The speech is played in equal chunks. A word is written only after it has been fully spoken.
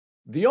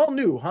The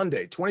all-new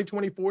Hyundai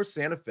 2024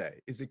 Santa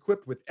Fe is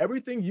equipped with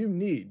everything you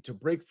need to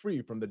break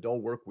free from the dull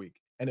work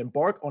week and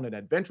embark on an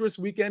adventurous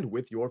weekend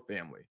with your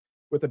family.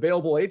 With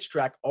available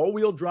H-Track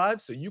all-wheel drive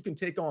so you can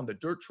take on the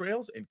dirt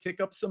trails and kick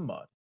up some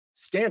mud.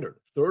 Standard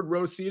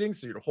third-row seating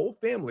so your whole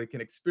family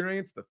can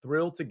experience the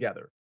thrill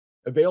together.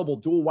 Available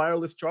dual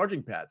wireless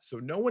charging pads so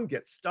no one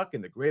gets stuck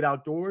in the great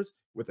outdoors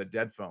with a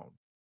dead phone.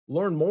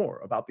 Learn more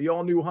about the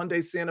all-new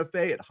Hyundai Santa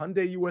Fe at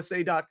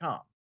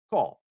HyundaiUSA.com.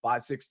 Call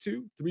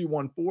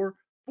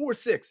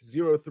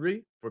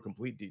 562-314-4603 for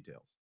complete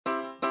details.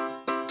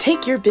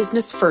 Take your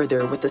business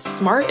further with the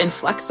smart and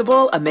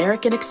flexible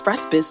American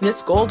Express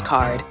Business Gold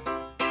Card.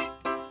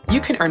 You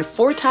can earn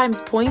 4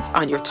 times points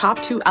on your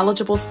top 2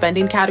 eligible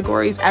spending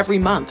categories every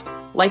month,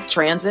 like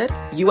transit,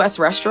 U.S.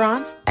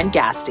 restaurants, and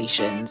gas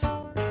stations.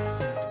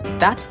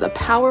 That's the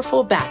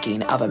powerful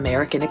backing of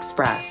American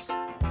Express.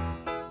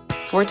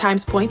 4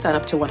 times points on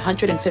up to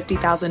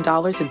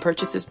 $150,000 in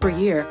purchases per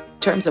year.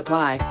 Terms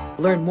apply.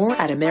 Learn more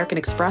at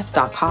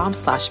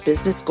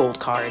americanexpress.com/business gold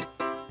card.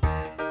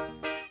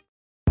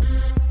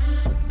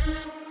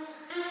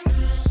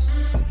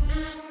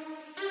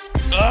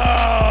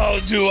 Oh,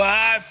 do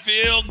I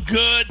feel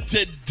good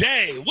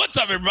today? What's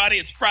up, everybody?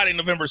 It's Friday,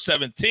 November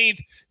 17th.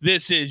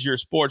 This is your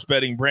sports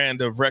betting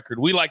brand of record.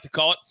 We like to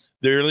call it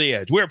the Early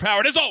Edge. We're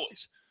powered, as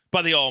always,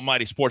 by the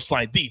almighty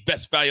Sportsline, the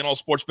best value in all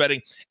sports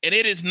betting, and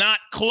it is not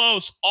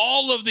close.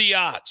 All of the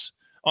odds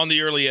on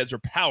the Early Edge are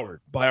powered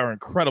by our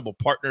incredible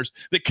partners,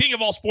 the king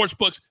of all sports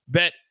books,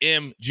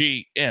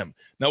 BetMGM.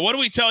 Now, what do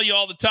we tell you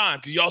all the time?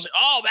 Because you all say,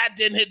 oh, that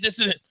didn't hit, this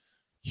didn't hit.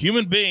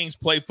 Human beings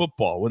play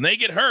football. When they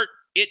get hurt,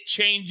 it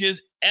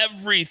changes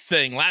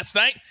everything. Last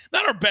night,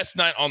 not our best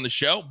night on the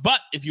show,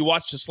 but if you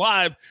watched us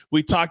live,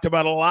 we talked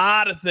about a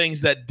lot of things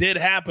that did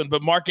happen.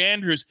 But Mark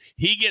Andrews,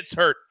 he gets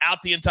hurt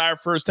out the entire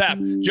first half.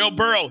 Joe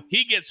Burrow,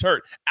 he gets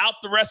hurt out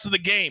the rest of the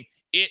game.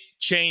 It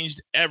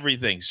changed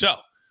everything.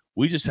 So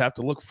we just have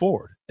to look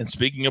forward. And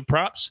speaking of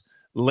props,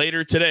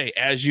 later today,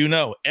 as you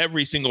know,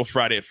 every single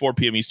Friday at 4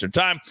 p.m. Eastern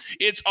time,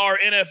 it's our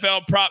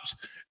NFL Props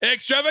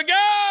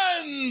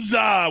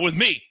Extravaganza with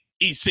me,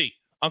 EC,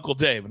 Uncle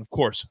Dave, and of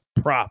course,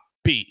 Prop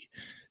B.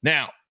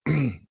 Now,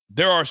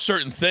 there are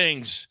certain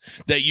things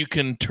that you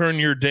can turn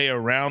your day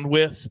around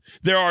with.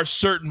 There are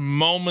certain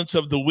moments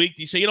of the week that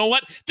you say, you know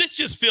what? This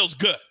just feels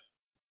good.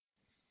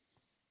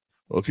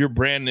 Well, if you're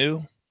brand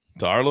new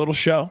to our little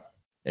show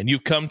and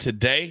you've come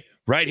today,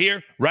 right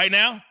here, right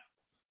now,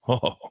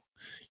 oh,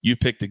 you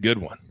picked a good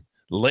one.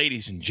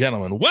 Ladies and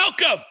gentlemen,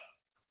 welcome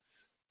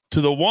to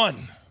the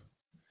one,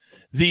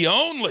 the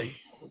only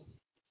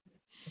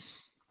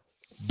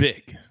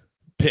Big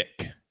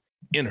Pick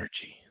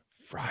Energy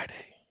Friday.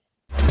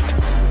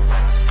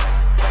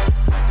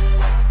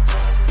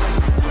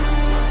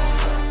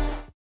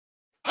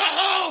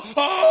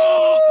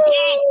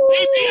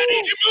 AB, I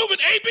need you moving.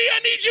 AB, I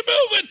need you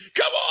moving.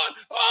 Come on.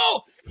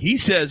 Oh, he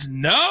says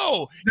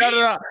no.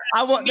 No.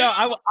 I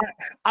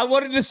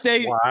wanted to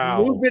stay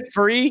movement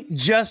free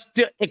just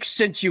to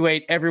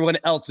accentuate everyone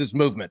else's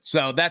movement.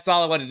 So that's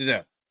all I wanted to do.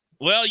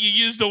 Well, you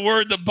used the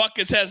word the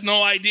Buckets has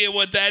no idea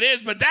what that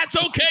is, but that's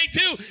okay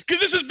too, because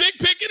this is Big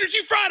Pick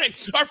Energy Friday.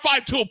 Our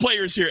 5-tool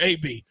players here,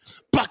 AB.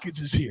 Buckets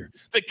is here.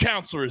 The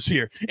counselor is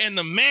here. And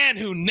the man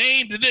who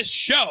named this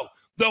show,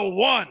 the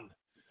one,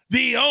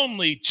 the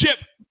only Chip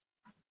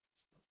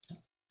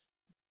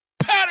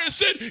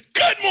Patterson.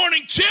 Good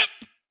morning, Chip.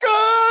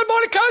 Good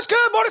morning, Coach.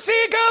 Good morning, see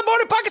you. Good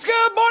morning, Buckets.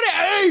 Good morning,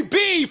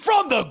 AB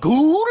from the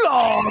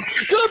Gulag.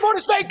 Good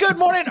morning, Snake. Good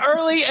morning,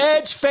 Early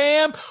Edge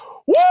fam.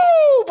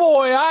 Woo,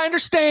 boy, I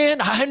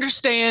understand.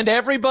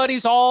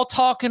 Everybody's all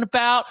talking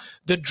about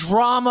the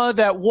drama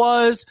that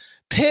was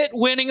Pitt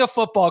winning a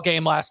football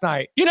game last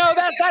night. You know,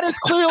 that is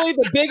clearly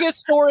the biggest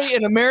story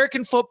in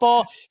American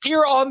football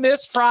here on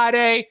this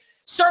Friday.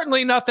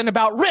 Certainly nothing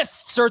about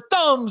wrists or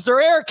thumbs or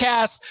air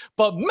casts,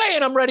 but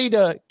man, I'm ready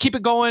to keep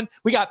it going.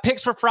 We got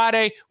picks for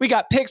Friday. We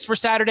got picks for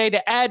Saturday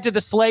to add to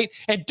the slate.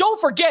 And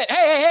don't forget,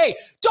 hey,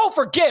 don't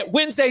forget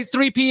Wednesdays,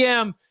 3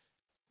 p.m.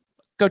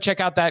 Go check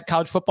out that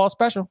college football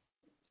special.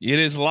 It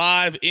is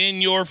live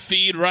in your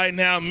feed right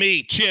now.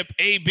 Me, Chip,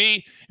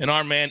 AB, and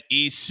our man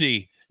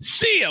EC.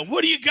 See ya.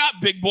 What do you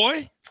got, big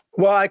boy?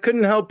 Well, I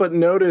couldn't help but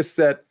notice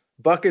that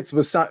Buckets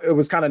was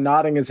kind of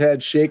nodding his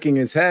head, shaking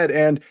his head.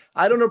 And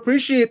I don't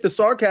appreciate the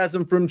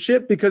sarcasm from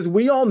Chip, because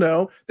we all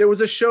know there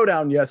was a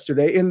showdown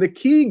yesterday in the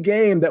key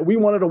game that we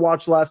wanted to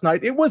watch last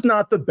night. It was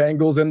not the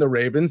Bengals and the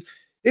Ravens.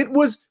 It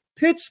was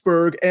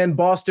Pittsburgh and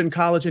Boston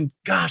College. And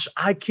gosh,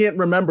 I can't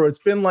remember. It's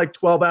been like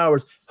 12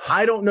 hours.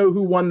 I don't know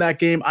who won that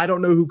game. I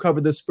don't know who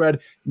covered the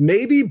spread.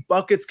 Maybe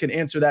Buckets can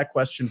answer that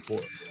question for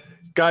us.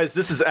 Guys,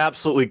 this is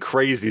absolutely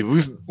crazy.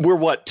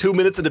 We're 2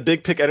 minutes into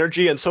Big Pick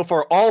Energy, and so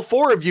far all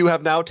 4 of you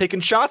have now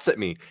taken shots at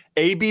me.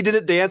 AB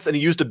didn't dance, and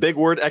he used a big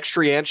word,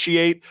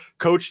 extriantiate.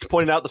 Coach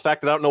pointed out the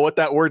fact that I don't know what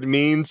that word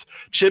means.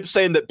 Chip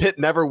saying that Pitt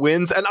never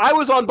wins, and I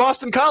was on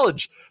Boston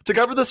College to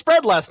cover the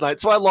spread last night,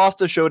 so I lost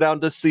a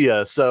showdown to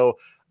Sia. So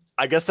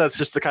I guess that's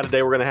just the kind of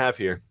day we're going to have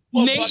here.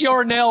 Nate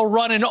Yarnell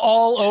running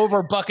all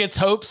over Buckets'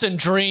 hopes and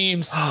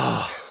dreams.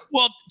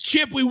 Well,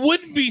 Chip, we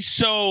wouldn't be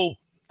so,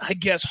 I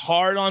guess,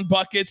 hard on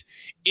buckets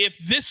if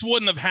this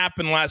wouldn't have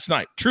happened last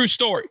night. True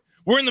story.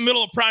 We're in the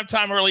middle of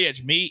primetime early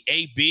edge. Me,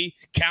 AB,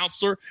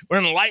 Counselor. We're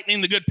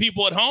enlightening the good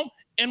people at home.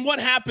 And what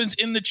happens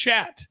in the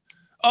chat?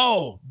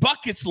 Oh,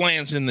 Buckets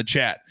lands in the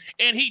chat.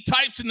 And he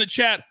types in the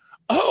chat,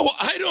 oh,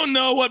 I don't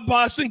know what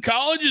Boston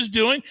College is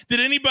doing. Did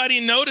anybody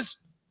notice?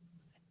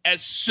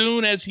 As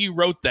soon as he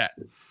wrote that,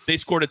 they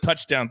scored a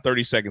touchdown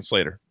 30 seconds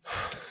later.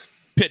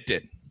 Pitt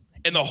did.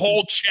 And the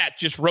whole chat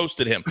just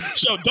roasted him.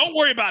 So don't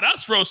worry about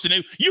us roasting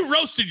you. You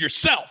roasted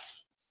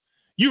yourself.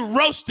 You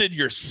roasted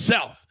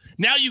yourself.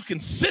 Now you can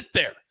sit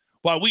there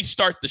while we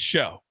start the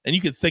show, and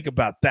you can think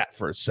about that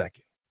for a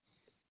second.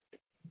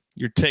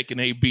 You're taking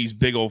AB's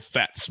big old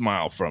fat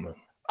smile from him.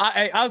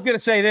 I was going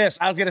to say this.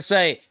 I was going to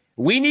say,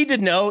 we need to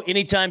know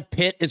anytime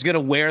Pitt is going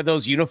to wear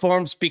those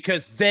uniforms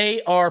because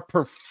they are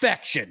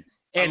perfection.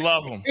 And I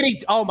love them.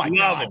 Oh, my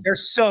God. They're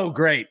so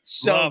great.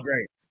 So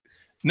great.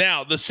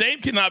 Now, the same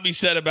cannot be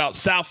said about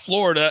South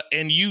Florida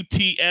and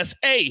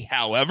UTSA,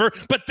 however,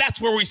 but that's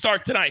where we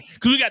start tonight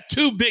because we got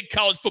two big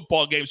college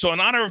football games. So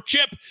in honor of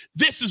Chip,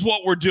 this is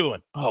what we're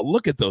doing. Oh,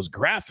 look at those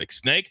graphics,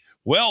 Snake.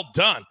 Well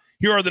done.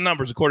 Here are the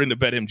numbers according to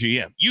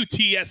BetMGM.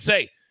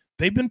 UTSA,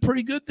 they've been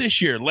pretty good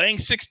this year, laying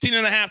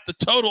 16.5, the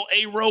total,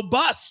 a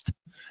robust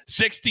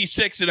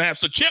 66.5.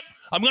 So, Chip,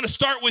 I'm going to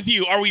start with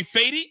you. Are we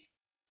fading?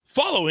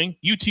 Following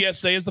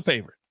UTSA as the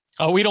favorite.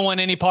 Oh, we don't want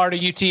any part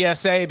of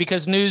UTSA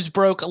because news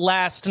broke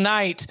last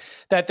night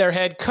that their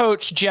head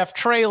coach, Jeff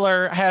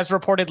Traylor, has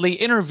reportedly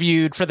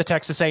interviewed for the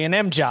Texas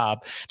A&M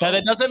job. Now,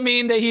 that doesn't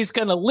mean that he's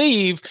going to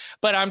leave,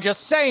 but I'm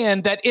just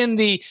saying that in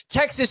the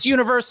Texas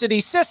University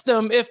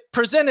system, if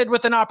presented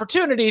with an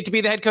opportunity to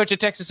be the head coach at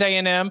Texas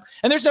A&M,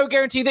 and there's no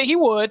guarantee that he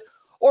would,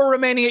 or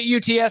remaining at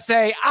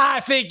UTSA, I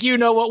think you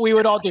know what we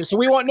would all do. So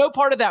we want no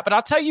part of that. But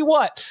I'll tell you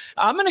what,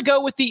 I'm going to go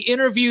with the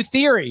interview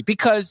theory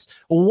because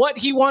what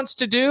he wants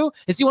to do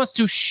is he wants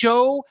to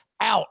show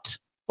out.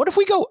 What if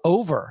we go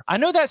over? I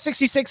know that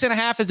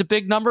 66.5 is a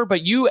big number,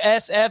 but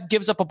USF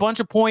gives up a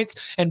bunch of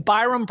points. And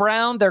Byron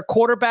Brown, their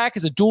quarterback,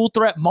 is a dual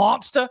threat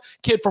monster,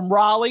 kid from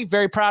Raleigh.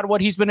 Very proud of what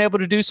he's been able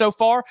to do so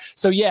far.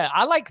 So, yeah,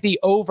 I like the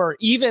over,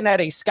 even at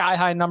a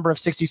sky-high number of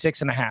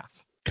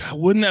 66.5. God,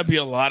 wouldn't that be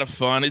a lot of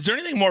fun? Is there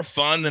anything more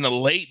fun than a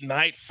late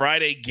night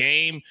Friday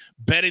game,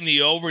 betting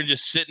the over and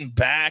just sitting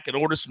back and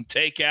order some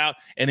takeout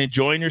and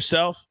enjoying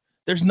yourself?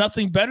 There's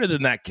nothing better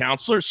than that,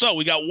 Counselor. So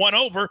we got one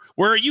over.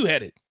 Where are you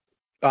headed?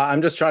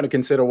 I'm just trying to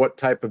consider what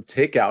type of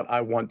takeout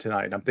I want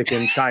tonight. I'm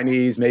thinking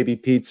Chinese, maybe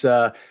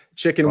pizza,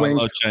 chicken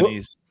wings.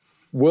 Chinese.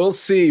 We'll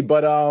see.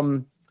 But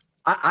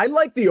I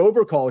like the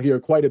overcall here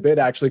quite a bit,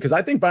 actually, because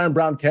I think Byron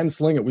Brown can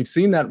sling it. We've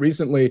seen that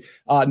recently.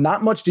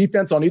 Not much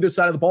defense on either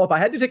side of the ball. If I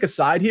had to take a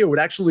side here, it would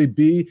actually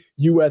be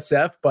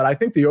USF, but I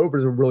think the over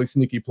is a really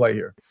sneaky play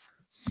here.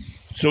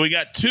 So we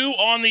got two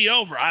on the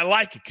over. I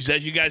like it because,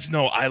 as you guys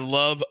know, I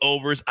love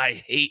overs.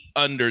 I hate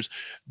unders.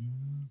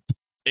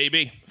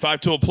 AB,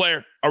 5-tool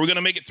player. Are we going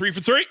to make it 3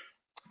 for 3?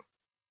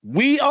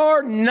 We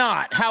are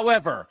not.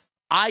 However,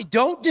 I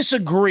don't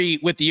disagree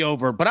with the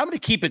over, but I'm going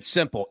to keep it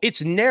simple.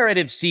 It's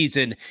narrative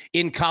season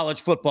in college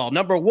football.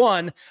 Number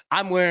one,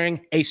 I'm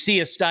wearing a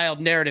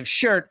Sia-styled narrative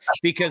shirt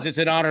because it's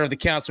in honor of the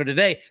Counselor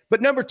today.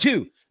 But number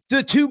two,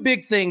 the two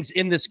big things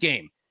in this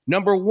game.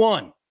 Number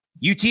one,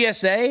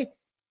 UTSA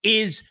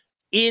is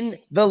in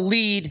the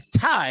lead,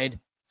 tied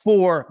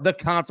for the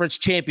conference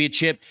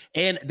championship,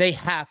 and they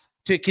have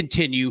to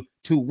continue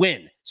to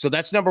win. So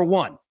that's number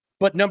one.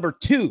 But number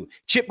two,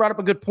 Chip brought up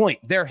a good point.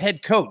 Their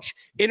head coach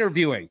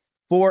interviewing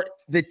for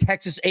the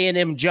Texas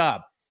A&M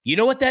job. You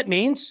know what that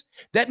means?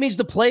 That means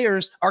the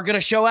players are going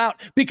to show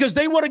out because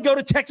they want to go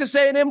to Texas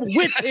A&M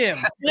with him.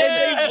 And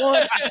they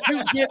want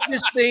to get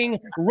this thing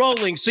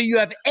rolling. So you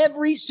have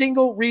every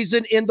single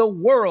reason in the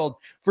world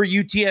for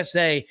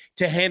UTSA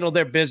to handle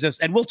their business.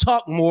 And we'll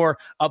talk more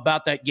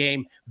about that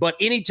game. But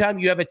anytime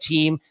you have a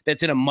team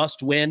that's in a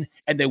must-win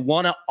and they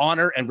want to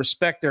honor and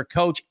respect their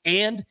coach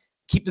and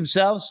keep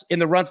themselves in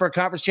the run for a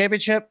conference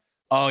championship,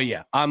 oh,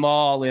 yeah, I'm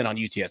all in on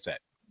UTSA.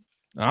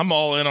 I'm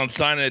all in on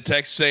signing at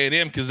Texas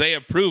A&M because they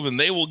have proven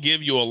they will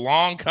give you a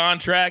long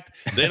contract.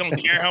 They don't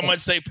care how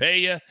much they pay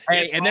you.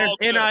 Hey, and there's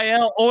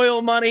NIL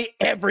oil money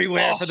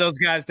everywhere for those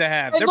guys to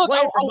have. They're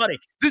playing for money.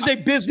 This is a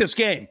business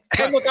game.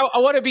 And look, I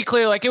want to be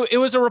clear. Like it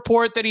was a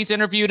report that he's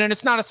interviewed, and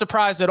it's not a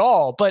surprise at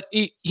all. But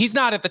he's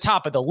not at the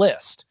top of the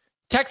list.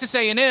 Texas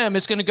A&M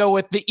is going to go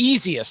with the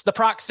easiest, the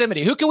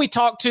proximity. Who can we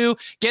talk to,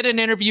 get an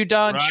interview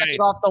done, check it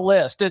off the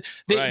list?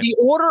 The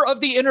order of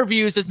the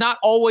interviews is not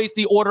always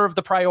the order of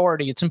the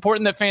priority. It's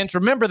important that fans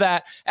remember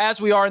that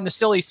as we are in the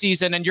silly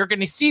season, and you're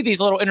going to see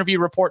these little interview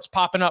reports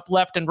popping up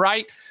left and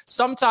right.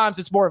 Sometimes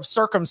it's more of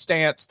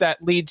circumstance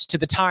that leads to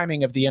the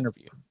timing of the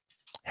interview.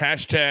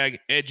 Hashtag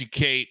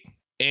educate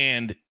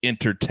and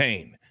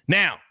entertain.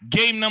 Now,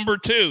 game number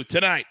 2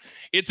 tonight.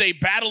 It's a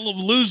battle of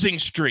losing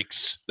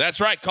streaks. That's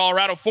right.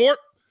 Colorado 4,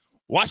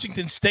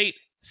 Washington State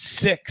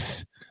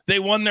 6. They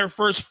won their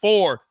first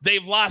 4.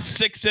 They've lost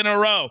 6 in a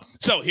row.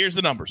 So here's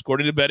the numbers.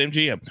 According to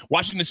BetMGM,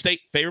 Washington State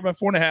favored by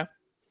 4.5.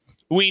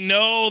 We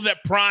know that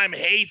Prime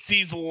hates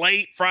these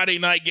late Friday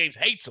night games.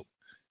 Hates them.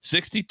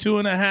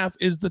 62.5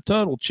 is the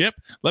total. Chip,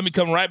 let me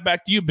come right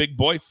back to you, big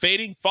boy.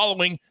 Fading,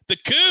 following the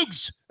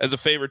Cougs as a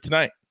favorite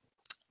tonight.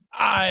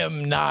 I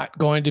am not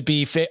going to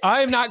be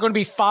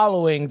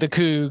following the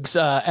Cougs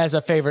as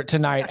a favorite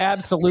tonight.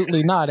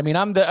 Absolutely not. I mean,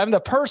 I'm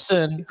the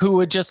person who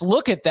would just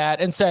look at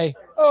that and say,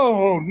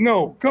 "Oh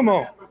no, come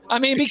on." I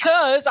mean,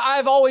 because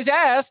I've always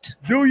asked,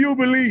 do you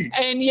believe?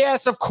 And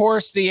yes, of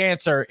course, the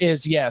answer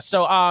is yes.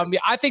 So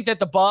I think that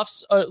the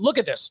Buffs, look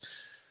at this.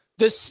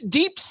 This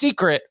deep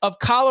secret of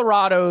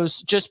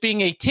Colorado's just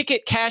being a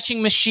ticket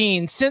cashing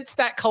machine since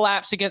that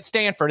collapse against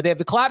Stanford. They have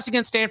the collapse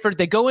against Stanford.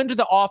 They go into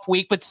the off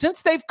week, but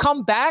since they've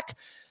come back,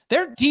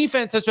 their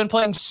defense has been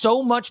playing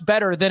so much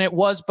better than it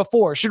was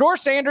before. Shedeur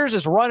Sanders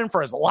is running for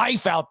his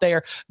life out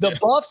there. The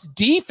Buffs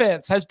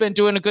defense has been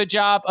doing a good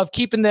job of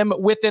keeping them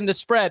within the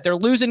spread. They're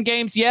losing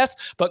games, yes,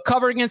 but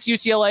cover against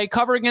UCLA,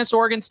 cover against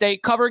Oregon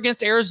State, cover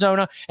against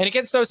Arizona, and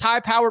against those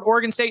high-powered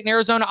Oregon State and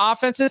Arizona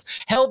offenses,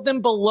 held them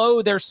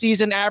below their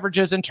season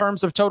averages in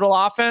terms of total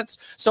offense.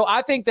 So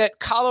I think that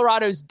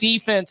Colorado's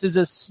defense is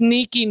a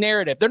sneaky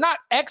narrative. They're not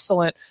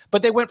excellent,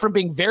 but they went from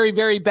being very,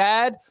 very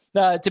bad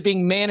to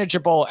being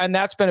manageable, and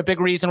that's been a big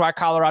reason why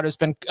Colorado's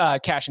been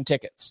cashing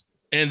tickets.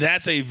 And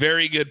that's a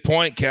very good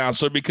point,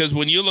 Counselor, because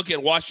when you look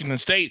at Washington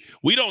State,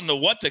 we don't know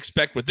what to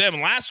expect with them.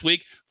 Last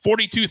week,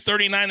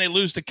 42-39, they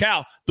lose to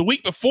Cal. The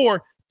week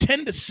before,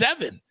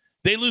 10-7,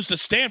 they lose to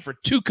Stanford.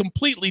 Two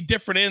completely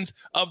different ends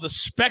of the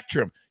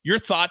spectrum. Your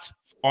thoughts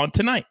on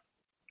tonight?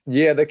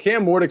 Yeah, the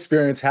Cam Ward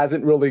experience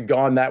hasn't really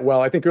gone that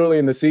well. I think early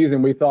in the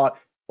season we thought,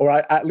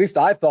 at least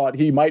I thought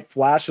he might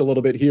flash a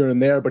little bit here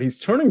and there, but he's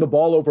turning the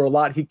ball over a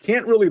lot. He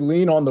can't really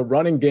lean on the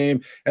running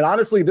game. And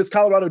honestly, this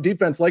Colorado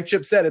defense, like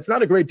Chip said, it's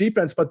not a great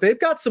defense, but they've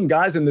got some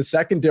guys in the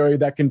secondary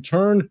that can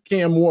turn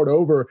Cam Ward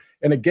over.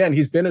 And again,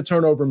 he's been a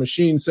turnover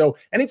machine. So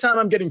anytime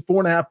I'm getting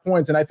 4.5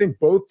 points, and I think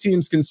both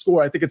teams can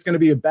score, I think it's going to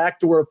be a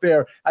backdoor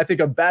affair. I think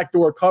a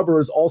backdoor cover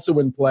is also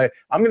in play.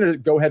 I'm going to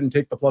go ahead and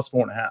take the plus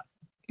 4.5.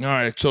 All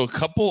right, so a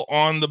couple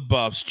on the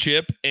Buffs,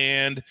 Chip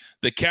and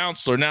the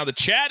Counselor. Now, the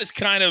chat is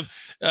kind of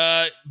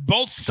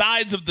both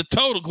sides of the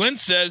total. Glenn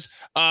says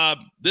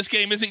this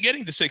game isn't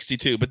getting to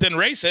 62, but then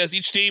Ray says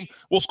each team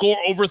will score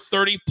over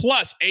 30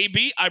 plus.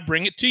 AB, I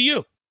bring it to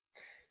you.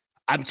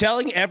 I'm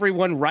telling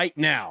everyone right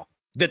now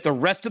that the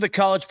rest of the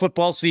college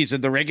football season,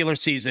 the regular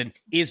season,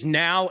 is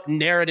now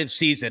narrative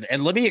season.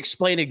 And let me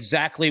explain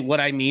exactly what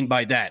I mean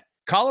by that.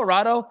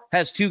 Colorado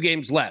has 2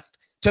 games left.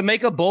 To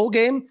make a bowl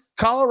game,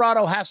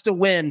 Colorado has to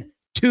win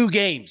 2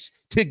 games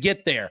to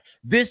get there.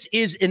 This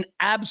is an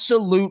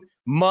absolute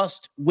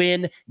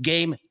must-win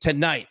game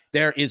tonight.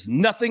 There is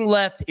nothing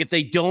left if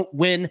they don't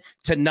win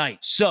tonight.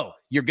 So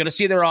you're going to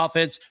see their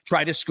offense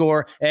try to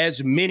score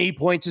as many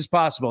points as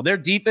possible. Their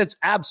defense,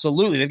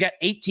 absolutely. They've got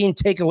 18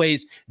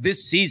 takeaways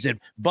this season.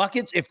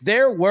 Buckets, if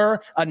there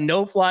were a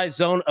no-fly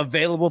zone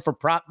available for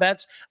prop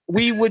bets,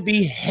 we would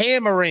be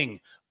hammering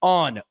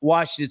on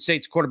Washington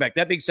State's quarterback.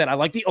 That being said, I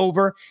like the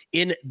over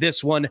in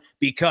this one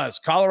because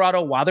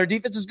Colorado, while their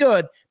defense is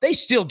good, they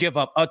still give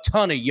up a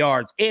ton of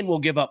yards and will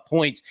give up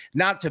points.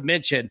 Not to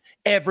mention,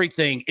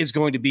 everything is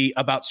going to be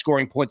about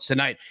scoring points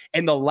tonight.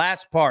 And the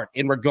last part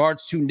in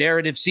regards to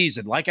narrative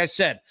season, like I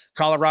said,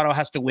 Colorado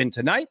has to win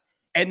tonight.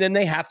 And then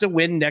they have to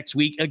win next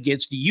week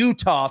against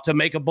Utah to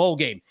make a bowl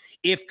game.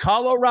 If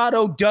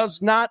Colorado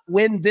does not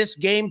win this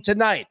game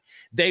tonight,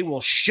 they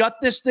will shut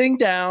this thing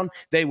down.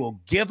 They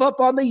will give up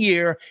on the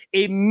year,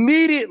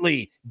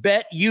 immediately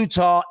bet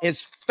Utah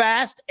as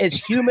fast as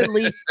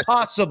humanly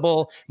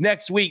possible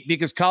next week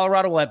because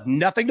Colorado will have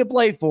nothing to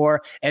play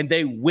for and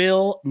they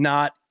will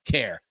not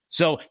care.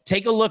 So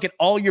take a look at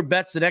all your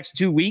bets the next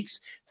 2 weeks.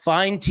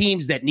 Find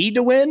teams that need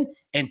to win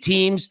and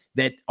teams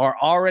that are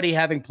already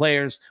having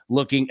players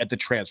looking at the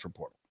transfer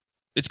portal.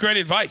 It's great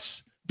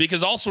advice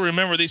because also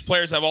remember these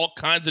players have all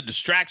kinds of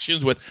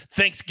distractions with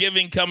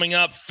Thanksgiving coming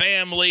up,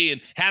 family,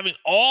 and having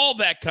all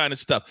that kind of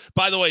stuff.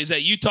 By the way, is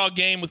that Utah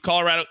game with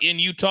Colorado in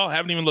Utah? I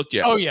haven't even looked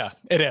yet. Oh, yeah,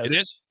 it is.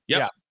 It is? Yep.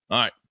 Yeah.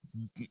 All right.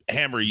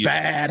 Hammer Utah.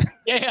 Bad.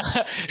 Yeah.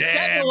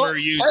 Set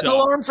Utah. an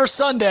alarm for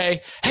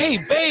Sunday. Hey,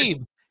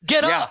 babe,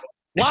 get up.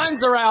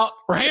 Lines are out.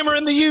 We're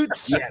hammering the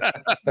Utes.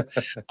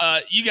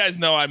 You guys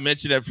know I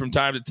mention it from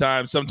time to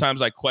time.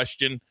 Sometimes I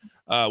question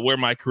where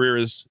my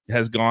career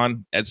has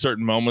gone at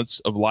certain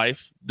moments of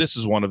life. This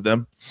is one of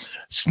them.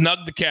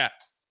 Snug the Cat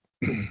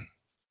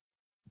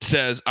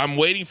says, I'm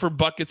waiting for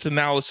Buckets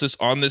analysis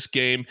on this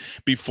game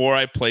before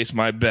I place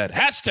my bet.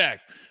 Hashtag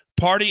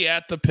party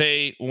at the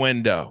pay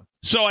window.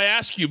 So I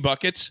ask you,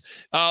 Buckets,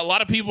 a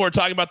lot of people are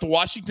talking about the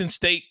Washington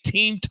State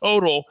team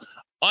total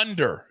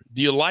under.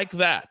 Do you like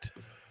that?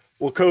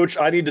 Well, Coach,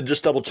 I need to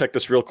just double check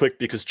this real quick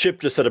because Chip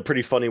just said a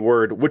pretty funny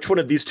word. Which one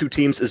of these 2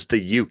 teams is the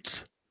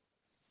Utes?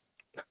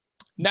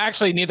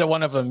 Actually, neither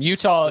one of them.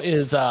 Utah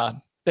is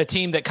the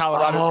team that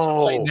Colorado's going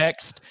to play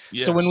next.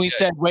 Yeah, so when we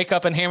said wake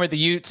up and hammer the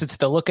Utes, it's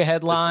the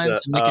look-ahead lines.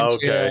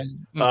 Okay.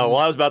 Well,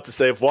 I was about to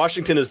say, if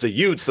Washington is the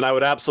Utes, then I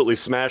would absolutely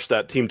smash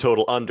that team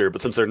total under.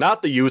 But since they're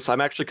not the Utes,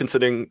 I'm actually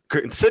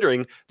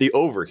considering the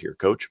over here,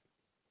 Coach.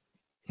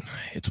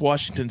 It's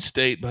Washington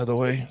State, by the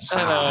way. So,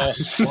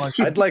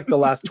 I'd like the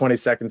last 20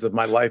 seconds of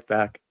my life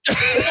back.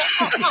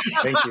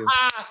 Thank you.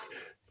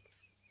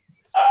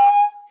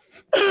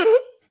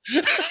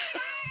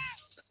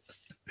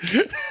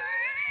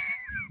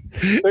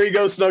 There you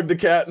go, Snug the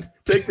Cat.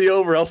 Take the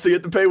over. I'll see you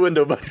at the pay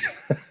window, buddy.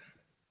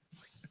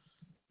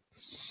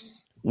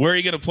 Where are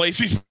you going to place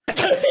these?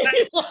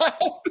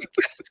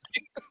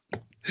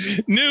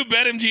 New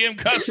BetMGM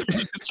customers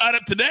can sign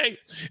up today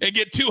and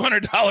get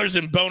 $200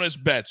 in bonus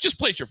bets. Just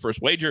place your first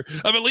wager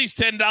of at least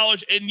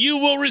 $10 and you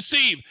will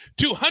receive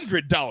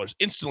 $200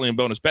 instantly in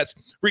bonus bets,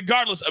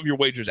 regardless of your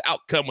wager's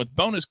outcome, with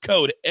bonus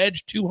code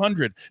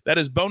EDGE200. That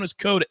is bonus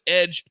code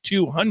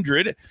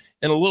EDGE200.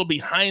 And a little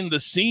behind the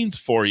scenes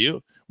for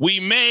you. We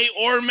may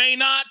or may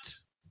not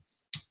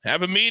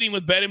have a meeting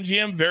with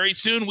BetMGM very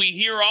soon. We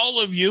hear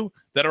all of you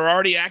that are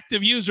already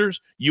active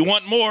users. You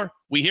want more?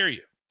 We hear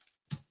you.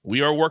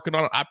 We are working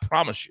on it. I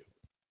promise you.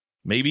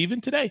 Maybe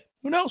even today.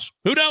 Who knows?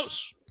 Who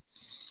knows?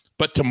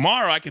 But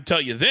tomorrow, I can tell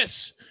you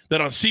this,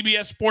 that on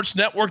CBS Sports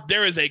Network,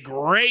 there is a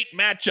great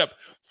matchup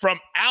from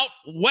out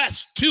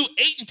west. 2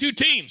 8-2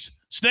 teams.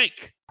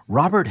 Snake.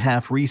 Robert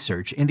Half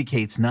research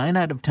indicates 9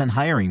 out of 10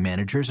 hiring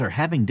managers are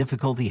having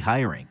difficulty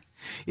hiring.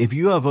 If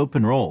you have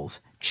open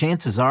roles,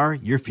 chances are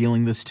you're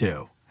feeling this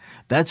too.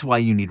 That's why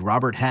you need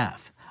Robert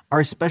Half.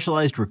 Our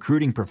specialized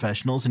recruiting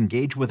professionals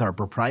engage with our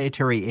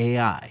proprietary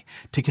AI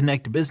to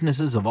connect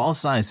businesses of all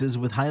sizes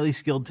with highly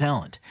skilled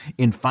talent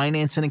in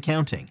finance and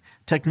accounting,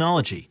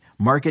 technology,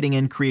 marketing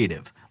and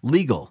creative,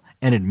 legal,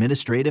 and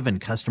administrative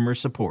and customer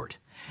support.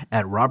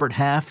 At Robert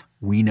Half,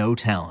 we know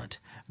talent.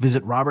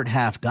 Visit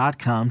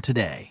roberthalf.com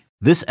today.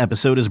 This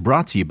episode is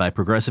brought to you by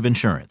Progressive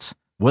Insurance.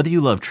 Whether you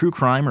love true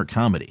crime or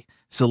comedy,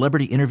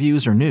 celebrity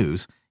interviews or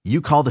news,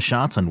 you call the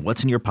shots on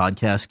what's in your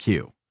podcast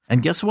queue.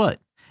 And guess what?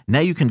 Now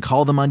you can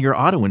call them on your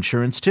auto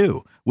insurance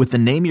too with the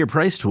Name Your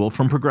Price tool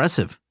from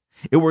Progressive.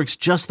 It works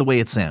just the way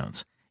it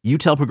sounds. You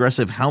tell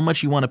Progressive how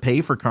much you want to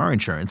pay for car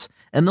insurance,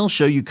 and they'll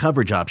show you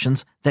coverage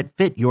options that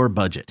fit your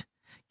budget.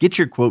 Get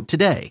your quote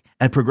today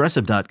at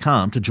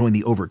Progressive.com to join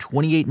the over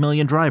 28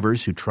 million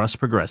drivers who trust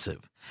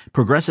Progressive.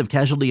 Progressive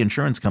Casualty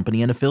Insurance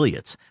Company and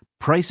Affiliates.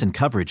 Price and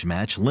coverage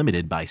match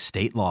limited by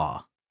state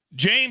law.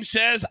 James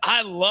says,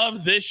 I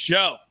love this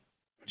show.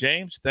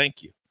 James,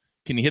 thank you.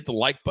 Can you hit the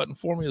like button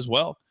for me as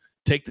well?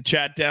 Take the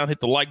chat down, hit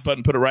the like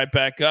button, put it right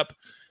back up.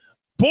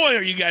 Boy,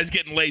 are you guys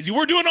getting lazy.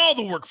 We're doing all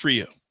the work for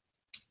you.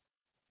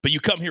 But you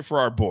come here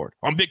for our board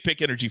on Big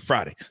Pick Energy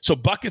Friday. So,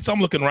 Buckets, I'm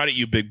looking right at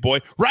you, big boy,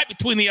 right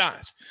between the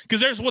eyes, because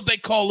there's what they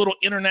call a little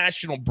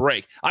international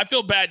break. I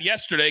feel bad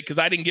yesterday because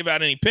I didn't give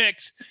out any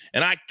picks,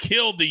 and I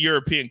killed the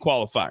European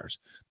qualifiers.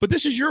 But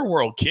this is your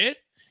world, kid.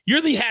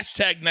 You're the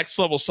hashtag next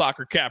level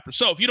soccer capper.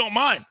 So, if you don't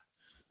mind,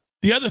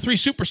 the other 3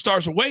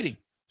 superstars are waiting.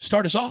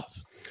 Start us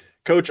off.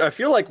 Coach, I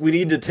feel like we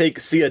need to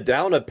take Sia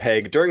down a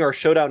peg. During our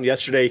showdown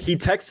yesterday, he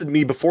texted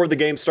me before the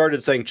game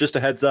started saying, just a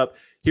heads up,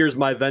 here's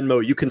my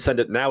Venmo. You can send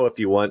it now if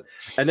you want.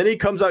 And then he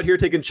comes out here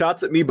taking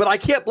shots at me, but I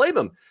can't blame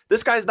him.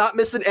 This guy's not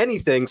missing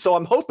anything. So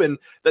I'm hoping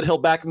that he'll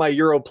back my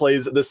Euro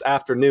plays this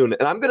afternoon.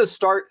 And I'm going to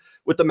start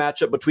with the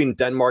matchup between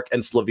Denmark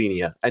and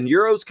Slovenia. And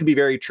Euros can be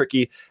very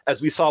tricky,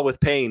 as we saw with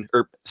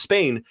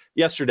Spain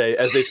yesterday,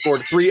 as they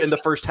scored 3 in the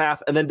first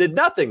half and then did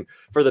nothing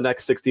for the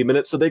next 60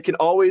 minutes. So they can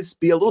always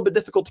be a little bit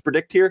difficult to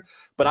predict here.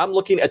 But I'm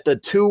looking at the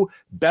 2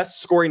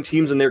 best scoring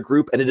teams in their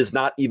group, and it is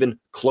not even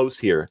close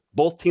here.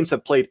 Both teams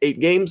have played 8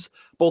 games.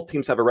 Both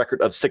teams have a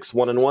record of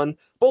 6-1-1.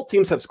 Both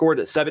teams have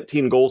scored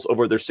 17 goals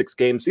over their 6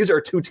 games. These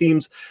are 2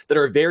 teams that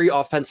are very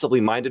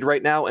offensively minded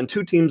right now, and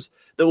 2 teams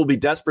that will be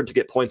desperate to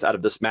get points out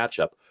of this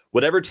matchup.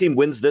 Whatever team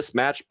wins this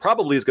match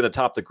probably is going to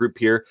top the group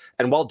here.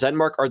 And while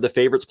Denmark are the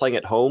favorites playing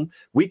at home,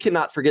 we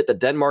cannot forget that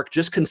Denmark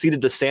just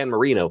conceded to San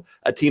Marino,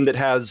 a team that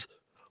has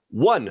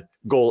 1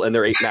 goal in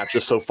their 8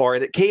 matches so far,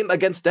 and it came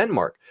against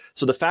Denmark.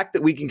 So the fact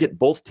that we can get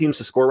both teams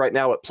to score right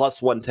now at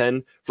plus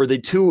 110 for the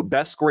 2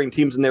 best scoring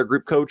teams in their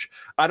group, Coach,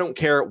 I don't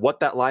care what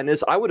that line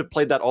is. I would have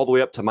played that all the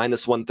way up to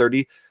minus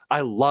 130.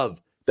 I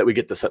love that we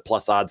get this at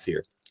plus odds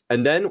here.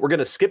 And then we're going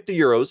to skip the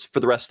Euros for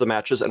the rest of the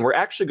matches, and we're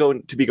actually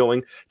going to be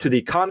going to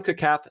the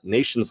CONCACAF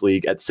Nations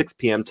League at 6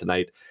 p.m.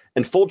 tonight.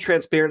 And full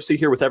transparency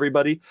here with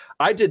everybody,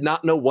 I did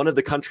not know one of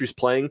the countries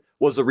playing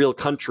was a real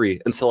country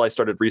until I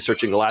started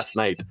researching last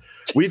night.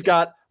 We've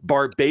got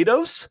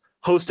Barbados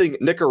hosting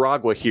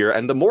Nicaragua here,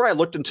 and the more I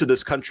looked into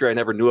this country I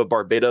never knew of,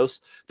 Barbados,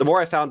 the more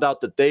I found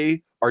out that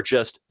they are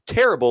just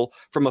terrible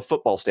from a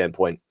football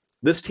standpoint.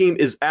 This team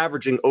is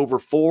averaging over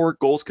 4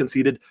 goals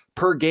conceded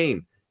per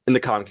game in the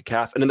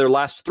CONCACAF, and in their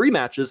last 3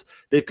 matches,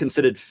 they've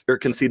conceded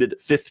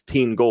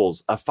 15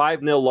 goals. A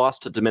 5-0 loss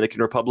to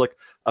Dominican Republic,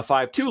 a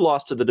 5-2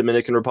 loss to the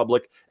Dominican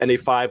Republic, and a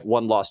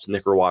 5-1 loss to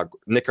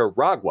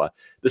Nicaragua.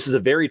 This is a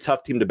very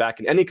tough team to back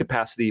in any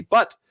capacity,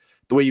 but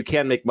the way you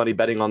can make money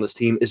betting on this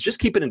team is just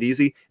keeping it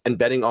easy and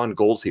betting on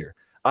goals here.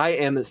 I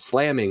am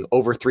slamming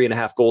over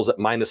 3.5 goals at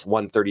minus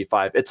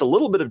 135. It's a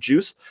little bit of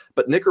juice,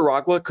 but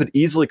Nicaragua could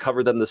easily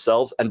cover them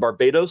themselves, and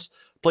Barbados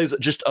plays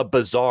just a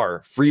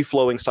bizarre,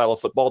 free-flowing style of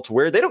football to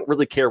where they don't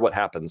really care what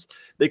happens.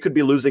 They could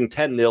be losing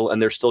 10-0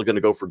 and they're still going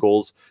to go for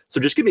goals. So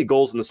just give me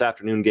goals in this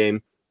afternoon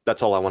game.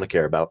 That's all I want to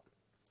care about.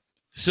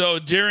 So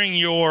during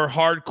your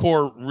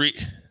hardcore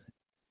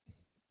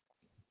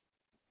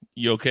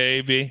you okay,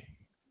 AB?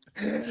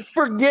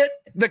 Forget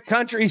the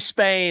country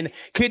Spain.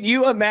 Can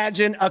you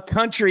imagine a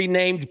country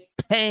named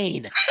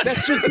Pain?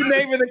 That's just the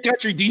name of the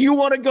country. Do you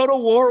want to go to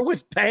war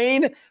with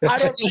Pain? I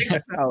don't think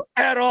so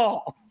at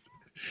all.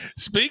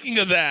 Speaking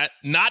of that,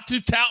 not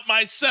to tout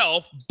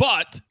myself,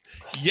 but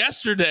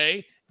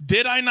yesterday,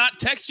 did I not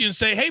text you and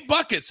say, hey,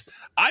 Buckets,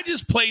 I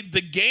just played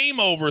the game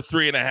over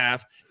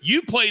 3.5.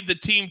 You played the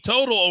team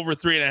total over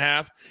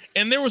 3.5.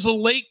 And there was a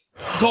late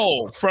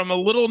goal from a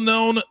little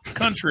known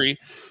country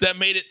that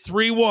made it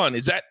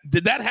 3-1.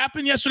 Did that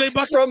happen yesterday,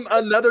 Buckets? From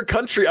another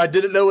country I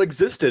didn't know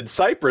existed,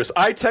 Cyprus.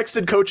 I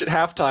texted Coach at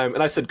halftime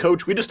and I said,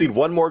 Coach, we just need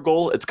one more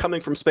goal. It's coming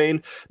from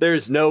Spain.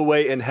 There's no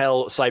way in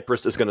hell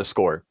Cyprus is going to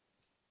score.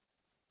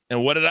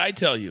 And what did I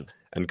tell you?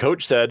 And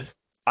Coach said,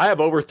 I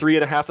have over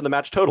 3.5 in the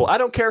match total. I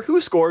don't care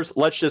who scores.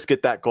 Let's just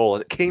get that goal.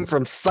 And it came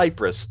from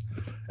Cyprus.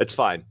 It's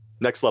fine.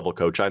 Next level,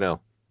 Coach. I know.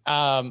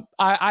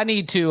 I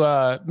need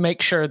to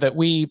make sure that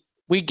we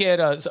get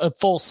a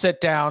full sit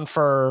down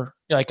for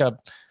like a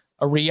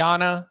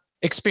Rihanna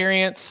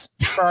experience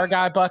for our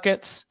guy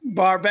Buckets.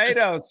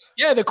 Barbados.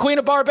 Yeah, the Queen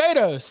of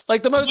Barbados,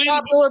 like the most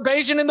popular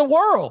Bayesian in the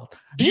world.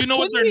 Do you know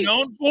what they're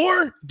known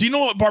for? Do you know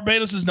what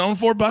Barbados is known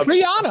for, Buckets?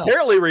 Rihanna.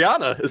 Apparently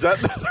Rihanna. Is that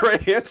the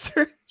right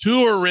answer?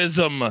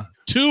 Tourism.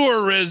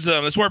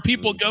 That's where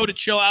people go to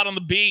chill out on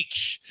the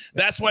beach.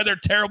 That's why they're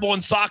terrible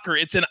in soccer.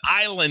 It's an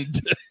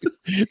island.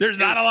 There's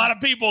not a lot of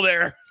people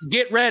there.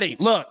 Get ready.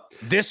 Look,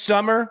 this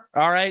summer,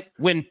 all right,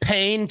 when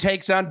Pain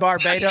takes on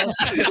Barbados,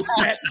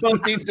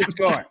 both teams to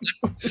score.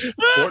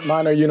 Fort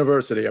Minor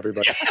University,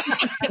 everybody.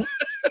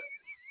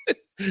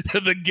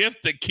 The gift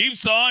that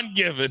keeps on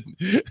giving.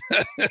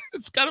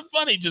 It's kind of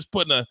funny just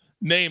putting a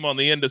name on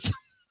the end of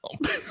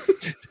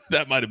something.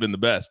 That might have been the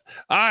best.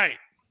 All right.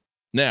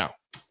 Now,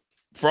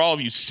 for all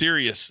of you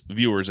serious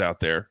viewers out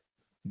there,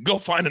 go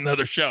find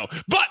another show.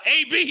 But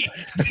AB,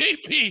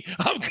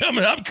 I'm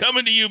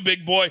coming to you,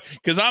 big boy,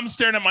 because I'm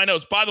staring at my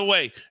notes. By the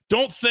way,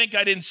 don't think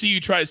I didn't see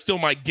you try to steal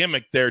my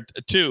gimmick there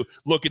too,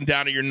 looking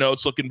down at your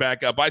notes, looking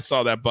back up. I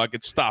saw that,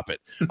 Bucket. Stop it.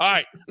 All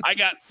right, I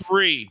got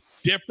 3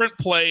 different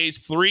plays,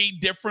 3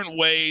 different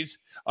ways,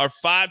 or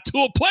 5 to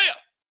a player.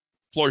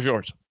 Floor's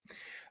yours.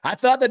 I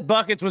thought that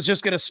Buckets was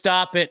just going to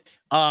stop it.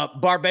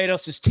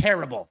 Barbados is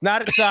terrible.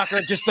 Not at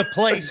soccer, just the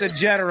place in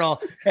general.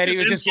 And he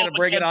was just going to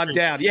bring it on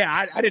down. Yeah,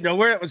 I didn't know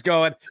where it was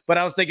going, but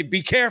I was thinking,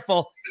 be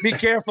careful. Be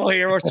careful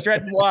here. We're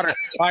treading water.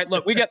 All right,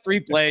 look, we got 3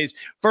 plays.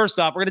 First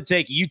off, we're going to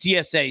take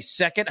UTSA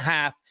second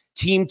half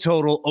team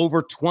total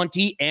over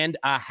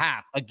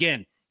 20.5.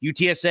 Again,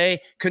 UTSA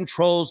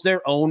controls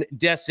their own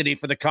destiny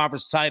for the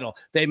conference title.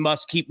 They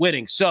must keep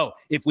winning. So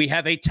if we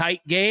have a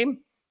tight game,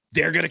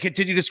 they're going to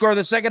continue to score in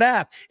the second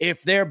half.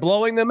 If they're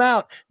blowing them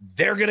out,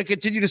 they're going to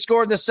continue to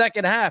score in the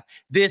second half.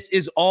 This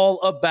is all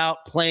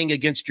about playing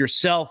against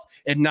yourself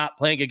and not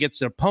playing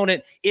against an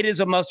opponent. It is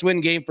a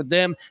must-win game for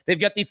them. They've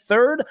got the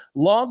 3rd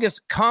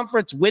longest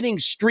conference winning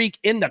streak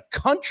in the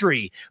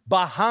country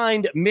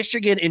behind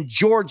Michigan and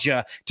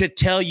Georgia to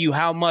tell you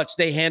how much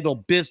they handle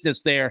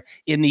business there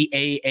in the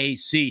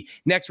AAC.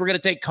 Next, we're going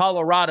to take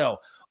Colorado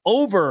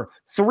over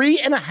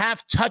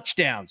 3.5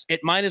 touchdowns at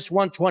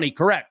 -120.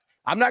 Correct.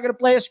 I'm not going to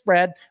play a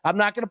spread. I'm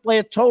not going to play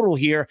a total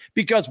here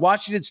because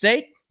Washington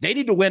State, they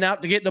need to win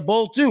out to get in the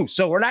bowl too.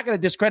 So we're not going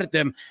to discredit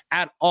them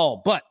at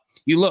all. But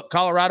you look,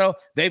 Colorado,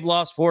 they've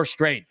lost 4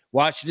 straight.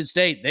 Washington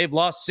State, they've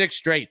lost 6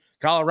 straight.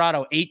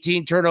 Colorado,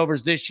 18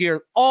 turnovers this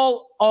year.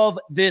 All of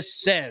this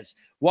says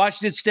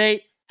Washington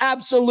State,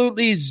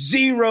 absolutely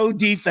zero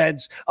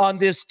defense on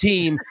this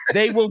team.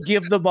 They will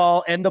give the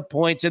ball and the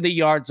points and the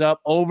yards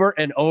up over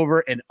and over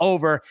and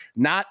over.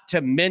 Not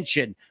to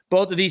mention,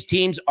 both of these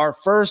teams are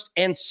first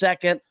and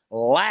second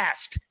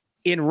last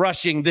in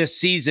rushing this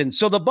season.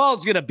 So the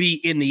ball's going to be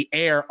in the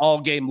air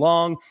all game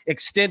long.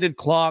 Extended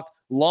clock,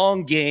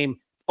 long game,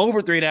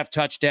 over 3.5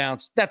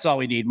 touchdowns. That's all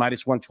we need,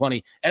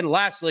 -120. And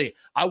lastly,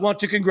 I want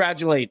to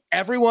congratulate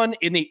everyone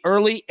in the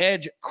Early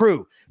Edge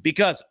crew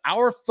because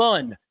our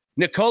fun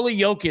Nikola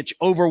Jokic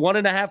over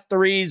 1.5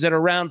 threes at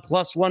around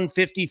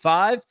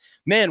 +155.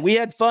 Man, we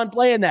had fun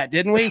playing that,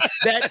 didn't we?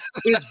 That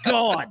is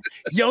gone.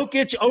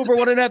 Jokic over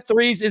 1.5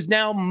 threes is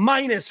now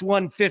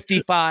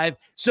 -155.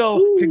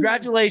 So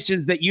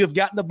congratulations that you have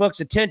gotten the book's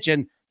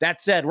attention.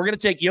 That said, we're going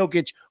to take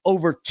Jokic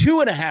over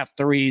 2.5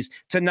 threes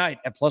tonight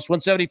at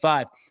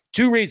 +175.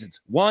 2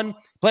 reasons. 1,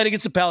 playing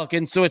against the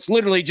Pelicans, so it's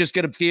literally just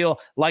going to feel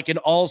like an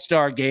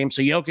all-star game.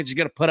 So Jokic is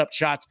going to put up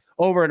shots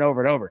over and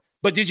over and over.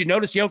 But did you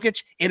notice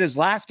Jokic in his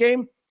last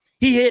game?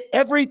 He hit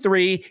every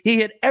 3. He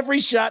hit every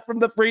shot from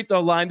the free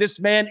throw line. This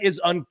man is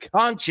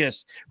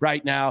unconscious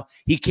right now.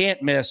 He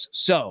can't miss.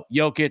 So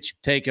Jokic,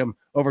 take him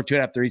over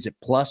 2.5 threes at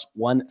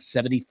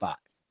 +175.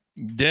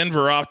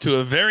 Denver off to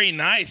a very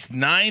nice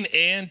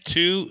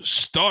 9-2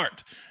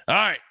 start. All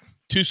right,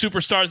 2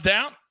 superstars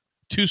down,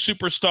 2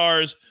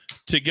 superstars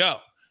to go.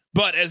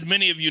 But as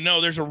many of you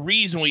know, there's a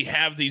reason we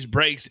have these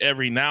breaks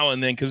every now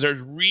and then, because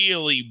there's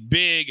really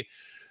big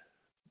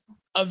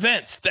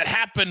events that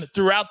happen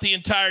throughout the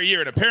entire year.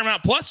 And at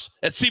Paramount Plus,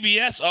 at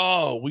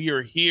CBS, we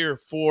are here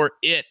for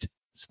it.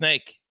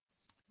 Snake.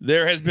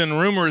 There has been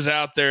rumors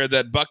out there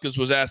that Buckus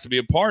was asked to be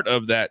a part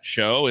of that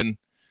show and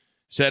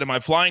said, am I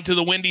flying to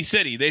the Windy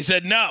City? They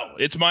said, no,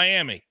 it's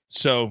Miami.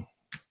 So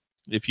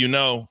if you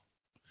know,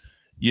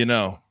 you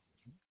know.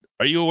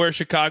 Are you aware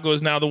Chicago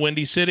is now the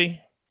Windy City?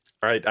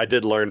 All right. I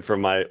did learn from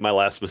my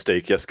last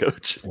mistake. Yes,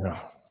 Coach. Yeah,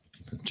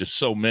 just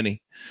so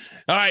many.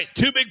 All right.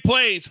 2 big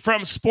plays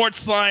from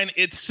Sportsline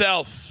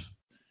itself.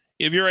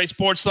 If you're a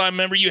Sportsline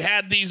member, you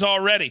had these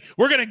already.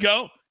 We're going to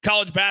go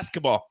college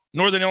basketball.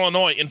 Northern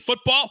Illinois. In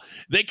football,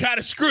 they kind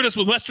of screwed us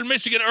with Western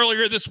Michigan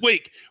earlier this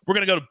week. We're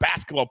going to go to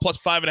basketball, plus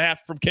 5.5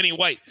 from Kenny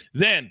White.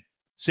 Then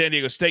San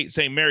Diego State,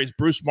 St. Mary's,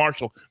 Bruce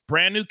Marshall.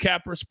 Brand new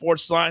capper,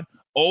 Sportsline.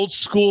 Old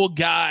school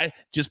guy,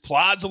 just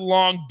plods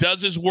along,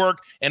 does his work,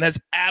 and has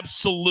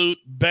absolute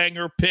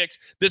banger picks.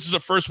 This is the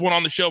first one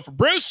on the show for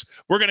Bruce.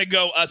 We're going to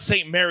go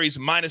St. Mary's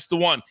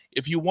 -1.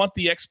 If you want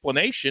the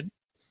explanation,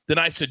 then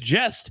I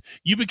suggest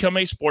you become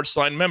a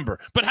Sportsline member.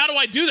 But how do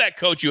I do that,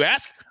 Coach, you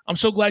ask? I'm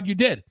so glad you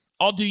did.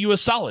 I'll do you a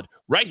solid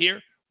right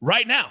here,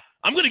 right now.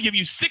 I'm going to give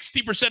you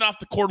 60% off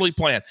the quarterly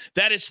plan.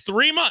 That is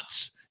 3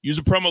 months. Use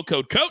a promo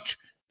code COACH.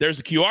 There's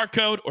the QR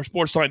code or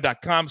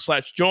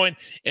sportsline.com/join,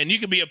 and you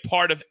can be a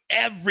part of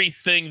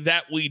everything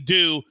that we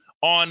do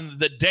on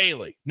the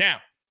daily. Now,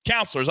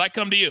 counselors, I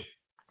come to you.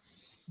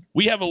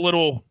 We have a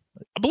little,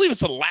 I believe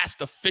it's the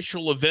last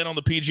official event on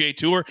the PGA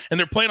Tour, and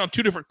they're playing on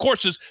 2 different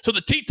courses, so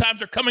the tee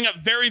times are coming up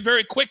very,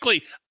 very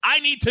quickly. I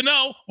need to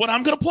know what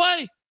I'm going to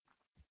play.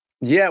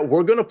 Yeah,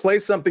 we're going to play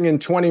something in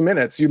 20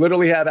 minutes. You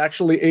literally have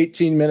actually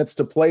 18 minutes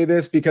to play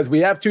this because we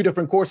have 2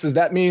 different courses.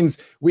 That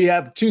means we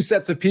have 2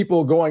 sets of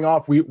people going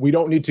off. We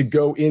don't need to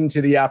go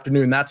into the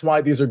afternoon. That's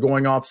why these are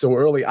going off so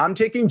early. I'm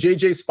taking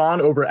J.J.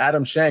 Spaun over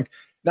Adam Schenk.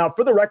 Now,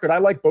 for the record, I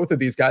like both of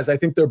these guys. I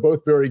think they're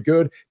both very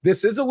good.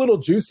 This is a little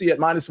juicy at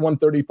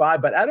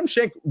 -135, but Adam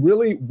Schenk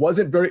really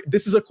wasn't very –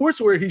 this is a course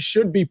where he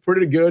should be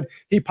pretty good.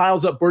 He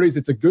piles up birdies.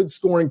 It's a good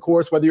scoring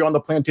course, whether you're on the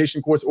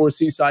Plantation course or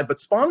Seaside. But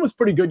Spaun was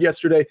pretty good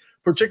yesterday,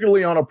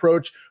 particularly on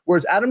approach,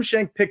 whereas Adam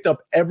Schenk picked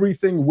up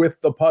everything with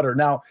the putter.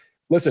 Now,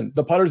 listen,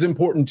 the putter's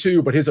important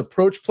too, but his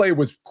approach play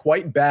was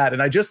quite bad.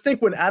 And I just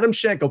think when Adam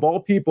Schenk, of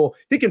all people,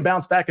 he can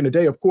bounce back in a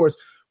day, of course.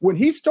 When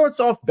he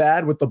starts off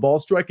bad with the ball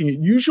striking, it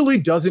usually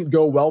doesn't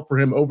go well for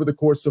him over the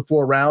course of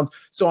 4 rounds.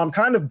 So I'm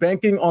kind of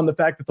banking on the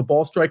fact that the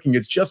ball striking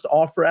is just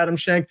off for Adam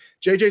Schenk.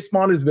 J.J.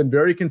 Spaun has been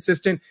very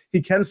consistent.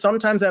 He can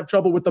sometimes have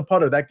trouble with the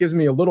putter. That gives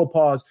me a little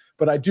pause,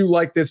 but I do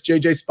like this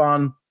J.J.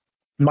 Spaun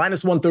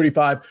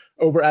 -135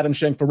 over Adam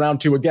Schenk for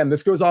round 2. Again,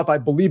 this goes off, I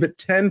believe, at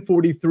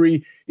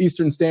 10:43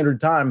 Eastern Standard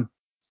Time.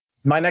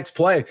 My next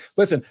play.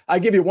 Listen, I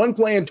give you one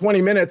play in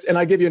 20 minutes and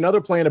I give you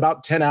another play in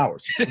about 10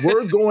 hours.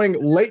 We're going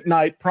late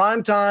night,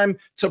 prime time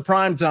to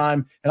prime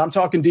time. And I'm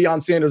talking Deion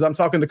Sanders. I'm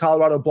talking the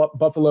Colorado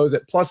Buffaloes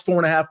at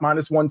 +4.5,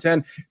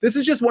 -110. This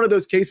is just one of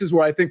those cases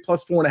where I think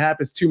 +4.5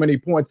 is too many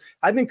points.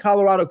 I think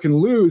Colorado can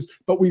lose,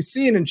 but we've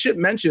seen, and Chip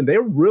mentioned,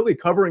 they're really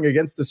covering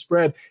against the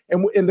spread.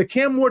 And in the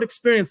Cam Ward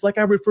experience, like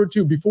I referred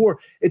to before,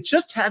 it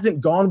just hasn't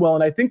gone well.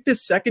 And I think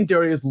this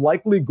secondary is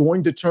likely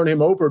going to turn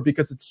him over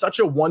because it's such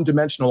a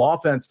one-dimensional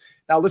offense.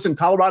 Now, listen,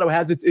 Colorado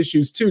has its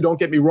issues too, don't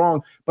get me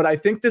wrong, but I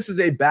think this is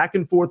a back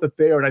and forth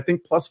affair, and I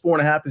think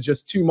 +4.5 is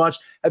just too much.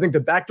 I think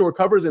the backdoor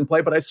cover is in play,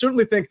 but I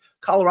certainly think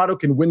Colorado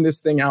can win this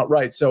thing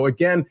outright. So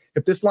again,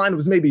 if this line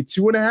was maybe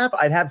 2.5,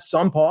 I'd have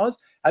some pause.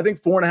 I think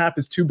 4.5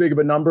 is too big of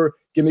a number.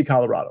 Give me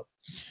Colorado.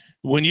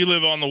 When you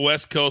live on the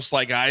West Coast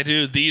like I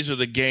do, these are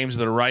the games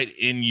that are right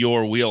in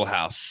your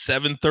wheelhouse.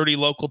 7:30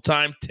 local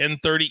time,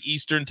 10:30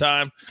 Eastern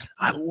time.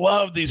 I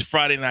love these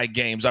Friday night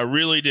games. I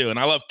really do, and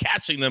I love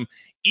catching them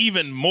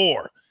even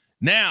more.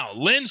 Now,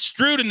 Lynn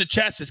Stroud in the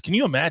chat says, can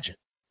you imagine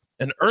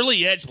an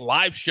Early Edge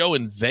live show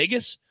in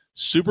Vegas,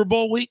 Super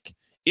Bowl week?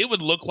 It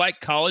would look like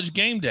College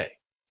Game Day.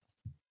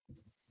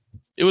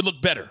 It would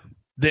look better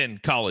than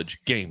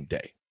College Game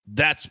Day.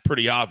 That's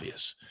pretty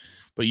obvious.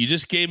 But you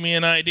just gave me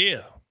an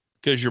idea,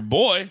 because your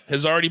boy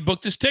has already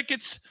booked his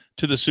tickets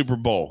to the Super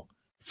Bowl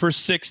for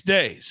 6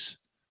 days.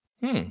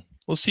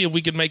 Let's see if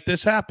we can make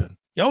this happen.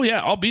 Oh,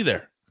 yeah, I'll be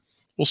there.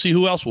 We'll see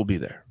who else will be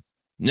there.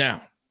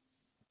 Now,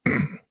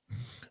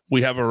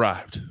 we have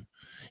arrived.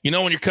 You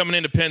know when you're coming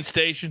into Penn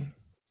Station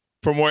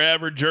from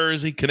wherever,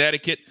 Jersey,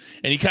 Connecticut,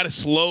 and you kind of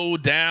slow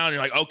down,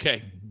 you're like,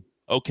 okay,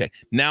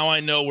 now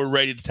I know we're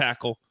ready to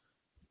tackle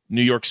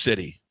New York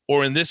City,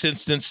 or in this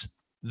instance,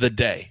 the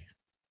day.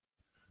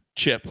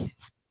 Chip,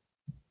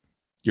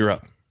 you're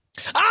up.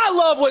 I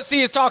love what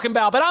C is talking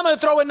about, but I'm going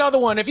to throw another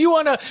one. If you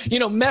want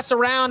to, mess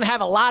around,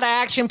 have a lot of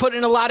action, put it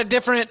in a lot of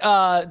different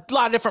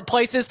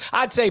places,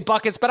 I'd say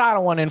buckets, but I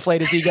don't want to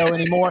inflate his ego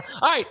anymore.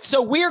 All right,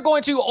 so we're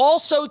going to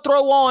also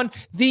throw on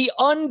the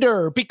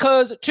under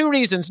because 2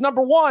 reasons.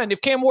 Number one,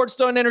 if Cam Ward's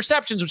throwing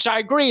interceptions, which I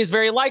agree is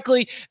very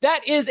likely,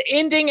 that is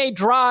ending a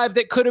drive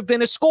that could have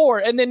been a score.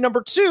 And then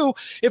number 2,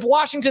 if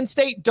Washington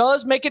State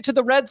does make it to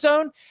the red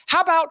zone,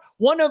 how about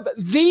one of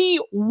the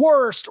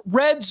worst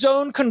red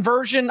zone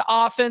conversion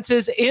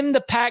offenses in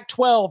the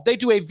Pac-12. They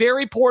do a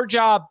very poor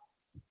job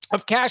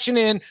of cashing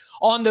in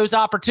on those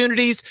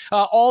opportunities.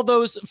 All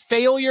those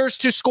failures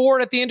to score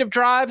at the end of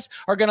drives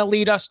are going to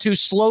lead us to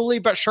slowly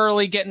but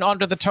surely getting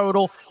under the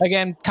total.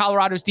 Again,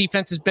 Colorado's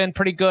defense has been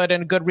pretty good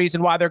and a good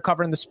reason why they're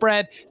covering the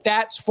spread.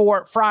 That's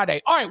for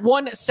Friday. All right,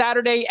 one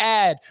Saturday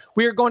ad.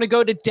 We are going to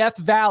go to Death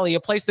Valley, a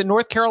place that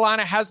North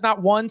Carolina has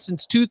not won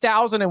since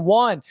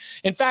 2001.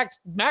 In fact,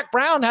 Mac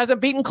Brown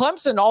hasn't beaten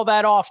Clemson all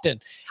that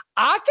often.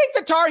 I think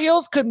the Tar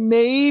Heels could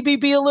maybe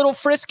be a little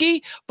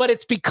frisky, but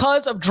it's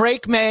because of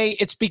Drake May.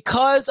 It's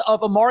because of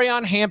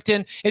Amarion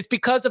Hampton. It's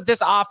because of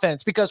this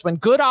offense. Because when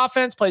good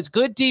offense plays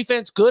good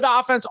defense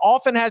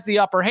often has the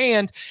upper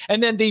hand.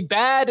 And then the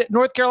bad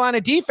North Carolina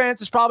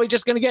defense is probably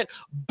just going to get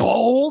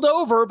bowled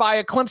over by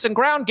a Clemson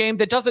ground game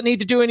that doesn't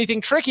need to do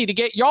anything tricky to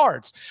get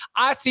yards.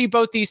 I see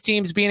both these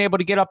teams being able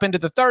to get up into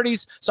the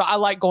 30s, so I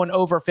like going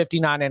over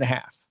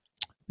 59.5.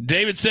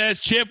 David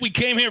says, Chip, we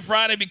came here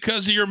Friday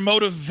because of your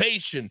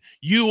motivation.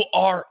 You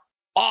are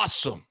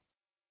awesome.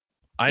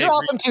 You're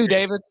awesome too,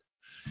 David.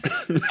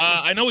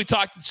 I know we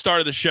talked at the start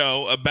of the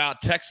show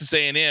about Texas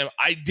A&M.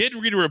 I did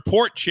read a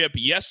report, Chip,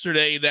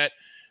 yesterday that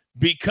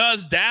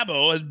because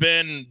Dabo has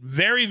been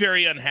very,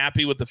 very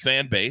unhappy with the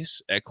fan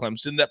base at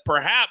Clemson, that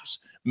perhaps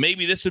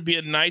maybe this would be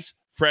a nice,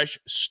 fresh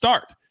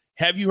start.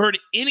 Have you heard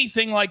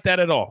anything like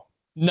that at all?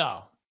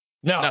 No.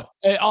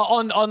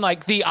 On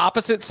like the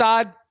opposite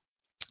side,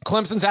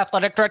 Clemson's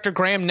athletic director,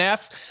 Graham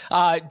Neff,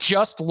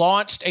 just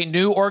launched a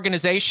new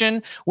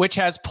organization which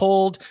has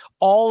pulled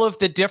all of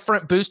the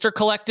different booster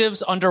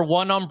collectives under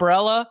one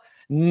umbrella.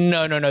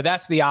 No.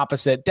 That's the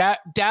opposite.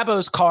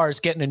 Dabo's car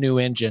is getting a new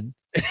engine.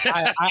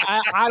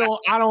 I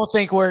don't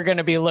think we're going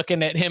to be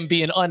looking at him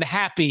being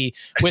unhappy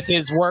with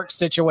his work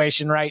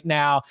situation right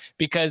now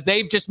because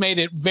they've just made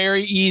it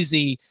very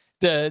easy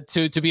to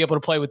be able to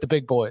play with the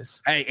big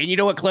boys. Hey, and you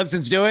know what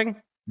Clemson's doing?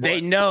 What?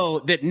 They know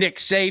that Nick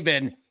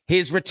Saban,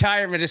 his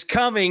retirement is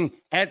coming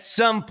at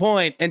some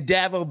point, and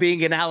Dabo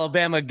being an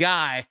Alabama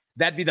guy,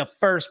 that'd be the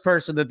first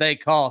person that they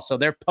call. So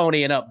they're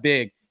ponying up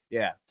big.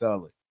 Yeah,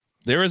 totally.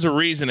 There is a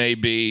reason,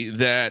 AB,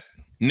 that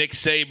Nick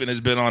Saban has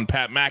been on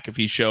Pat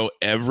McAfee's show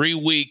every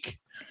week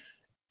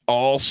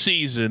all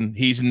season.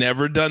 He's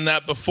never done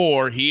that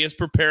before. He is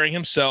preparing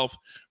himself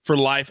for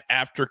life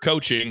after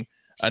coaching.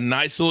 A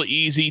nice little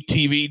easy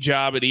TV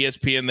job at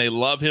ESPN. They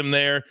love him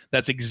there.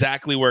 That's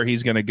exactly where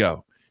he's going to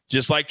go.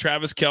 Just like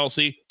Travis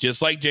Kelce,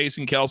 just like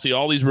Jason Kelce,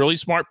 all these really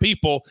smart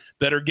people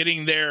that are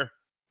getting their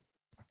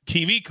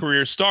TV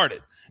careers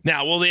started.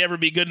 Now, will they ever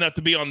be good enough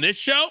to be on this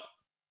show?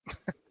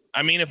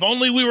 I mean, if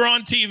only we were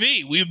on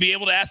TV, we'd be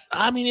able to ask.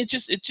 I mean,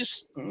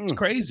 it's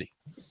crazy.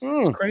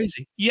 It's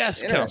crazy.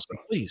 Yes, Counselor,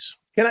 please.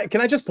 Can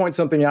I just point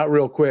something out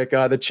real quick?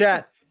 The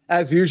chat,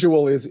 as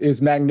usual,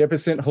 is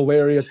magnificent,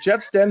 hilarious.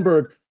 Jeff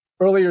Stenberg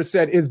earlier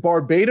said, is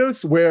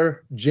Barbados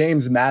where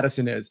James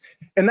Madison is?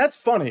 And that's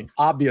funny,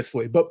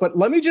 obviously. But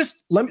let me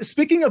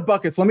speaking of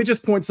buckets, let me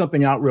just point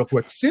something out real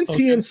quick. Since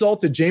he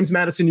insulted James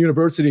Madison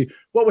University,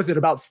 what was it,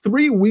 about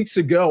 3 weeks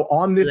ago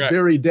on this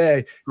very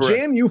day,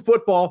 JMU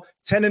football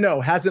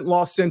 10-0, hasn't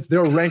lost since.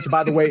 They're ranked,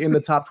 by the way, in the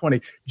top 20.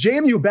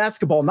 JMU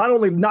basketball not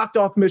only knocked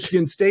off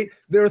Michigan State,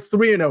 they're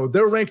 3-0.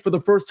 They're ranked for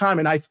the first time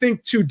in, I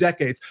think, 2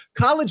 decades.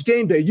 College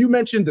Game Day, you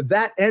mentioned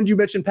that, and you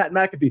mentioned Pat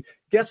McAfee.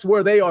 Guess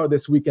where they are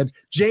this weekend?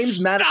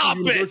 James Madison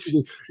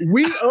University.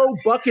 We owe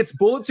buckets,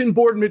 bulletin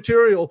board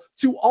material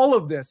to all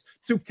of this,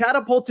 to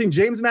catapulting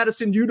James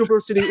Madison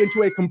University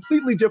into a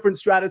completely different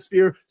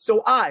stratosphere.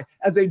 So I,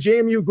 as a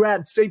JMU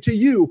grad, say to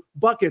you,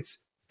 buckets,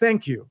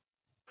 thank you.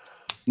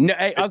 No,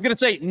 I was going to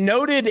say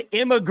noted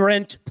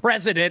immigrant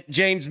president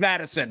James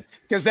Madison,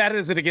 because that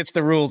isn't against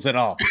the rules at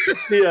all.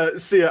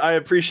 See, I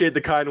appreciate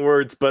the kind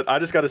words, but I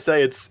just got to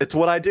say it's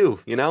what I do.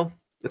 You know,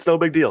 it's no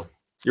big deal.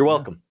 You're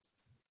welcome.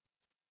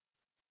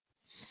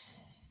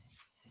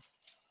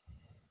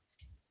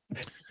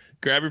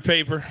 Grab your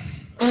paper,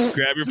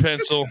 grab your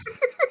pencil.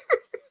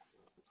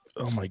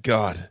 Oh my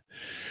God.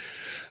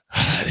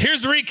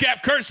 Here's the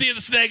recap, courtesy of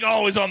the Snake,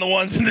 always on the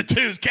ones and the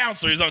twos.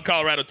 Counselor is on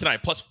Colorado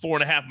tonight, plus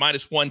 4.5,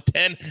 minus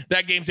 110.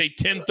 That game's a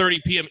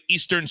 10:30 p.m.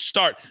 Eastern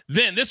start.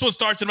 Then this one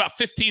starts in about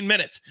 15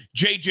 minutes.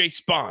 JJ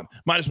Spawn,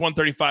 minus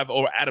 135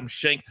 over Adam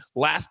Schenk,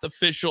 last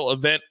official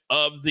event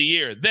of the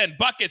year. Then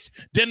buckets,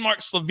 Denmark,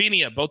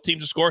 Slovenia, both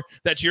teams to score.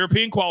 That's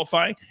European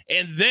qualifying.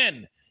 And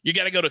then you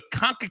got to go to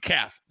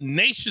CONCACAF,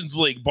 Nations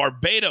League,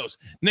 Barbados,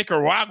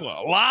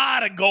 Nicaragua. A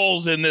lot of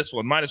goals in this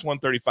one, minus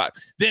 135.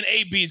 Then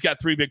AB's got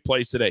 3 big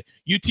plays today.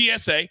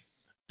 UTSA,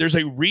 There's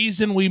a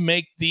reason we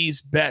make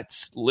these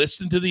bets.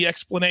 Listen to the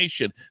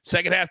explanation.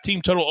 Second half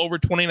team total over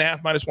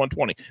 20.5 minus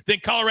 120. Then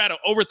Colorado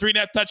over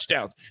 3.5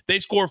 touchdowns. They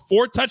score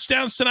 4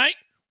 touchdowns tonight.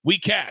 We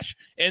cash.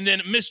 And then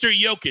Mr.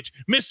 Jokic,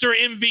 Mr.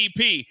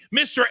 MVP,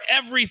 Mr.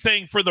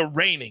 Everything for the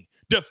reigning,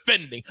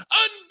 defending,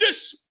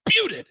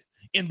 undisputed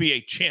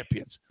NBA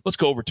champions. Let's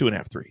go over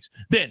 2.5 threes.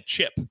 Then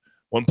Chip,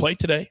 one play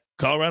today,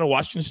 Colorado,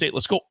 Washington State.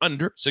 Let's go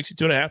under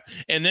 62.5.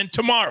 And then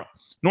tomorrow,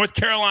 North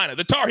Carolina,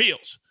 the Tar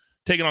Heels,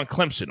 taking on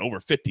Clemson over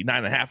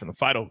 59.5 in the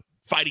final,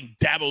 fighting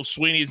Dabo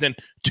Swinney's. Then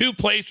 2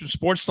 plays from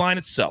Sportsline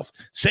itself.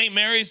 St.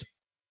 Mary's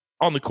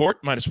on the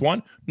court,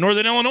 -1.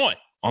 Northern Illinois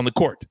on the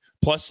court,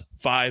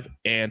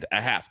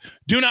 +5.5.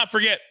 Do not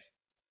forget,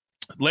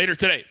 later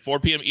today, 4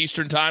 p.m.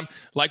 Eastern time,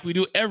 like we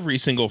do every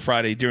single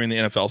Friday during the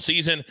NFL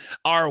season,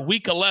 our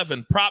Week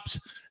 11 props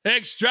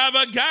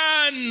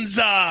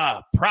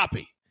extravaganza.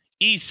 Proppy,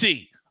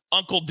 EC,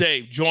 Uncle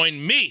Dave,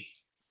 join me.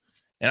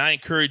 And I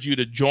encourage you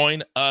to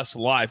join us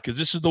live because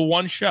this is the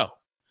one show.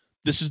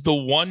 This is the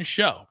one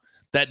show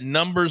that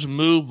numbers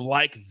move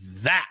like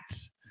that.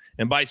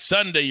 And by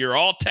Sunday, you're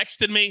all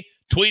texting me,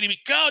 tweeting me,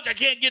 Coach, I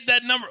can't get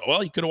that number.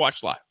 Well, you could have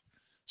watched live.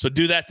 So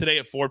do that today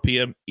at 4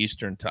 p.m.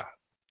 Eastern time.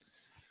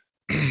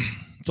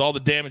 It's all the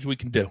damage we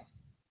can do.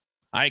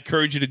 I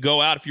encourage you to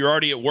go out. If you're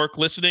already at work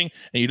listening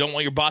and you don't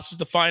want your bosses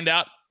to find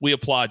out, we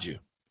applaud you.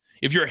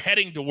 If you're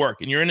heading to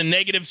work and you're in a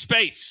negative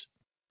space,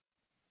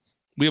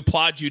 we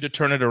applaud you to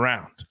turn it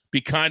around.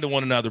 Be kind to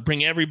one another.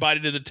 Bring everybody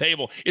to the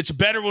table. It's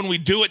better when we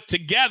do it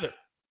together.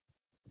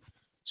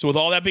 So with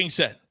all that being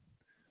said,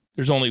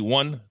 there's only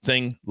one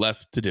thing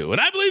left to do. And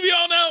I believe you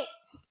all know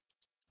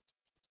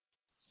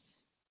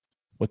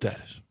what that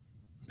is.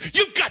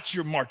 You've got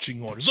your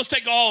marching orders. Let's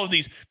take all of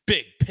these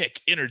Big Pick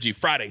Energy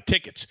Friday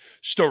tickets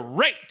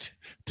straight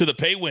to the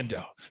pay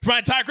window. My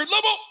entire crew,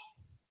 Lobo,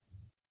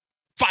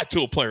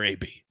 5-tool player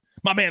AB,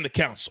 my man, the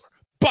counselor,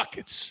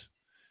 Buckets,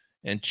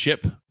 and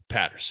Chip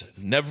Patterson.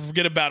 Never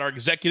forget about our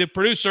executive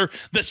producer,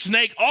 the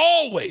Snake,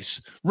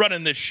 always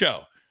running this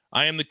show.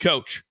 I am the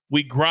coach.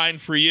 We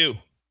grind for you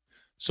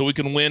so we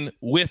can win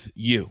with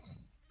you.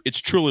 It's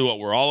truly what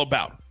we're all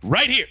about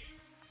right here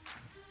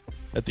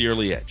at the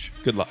Early Edge.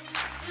 Good luck.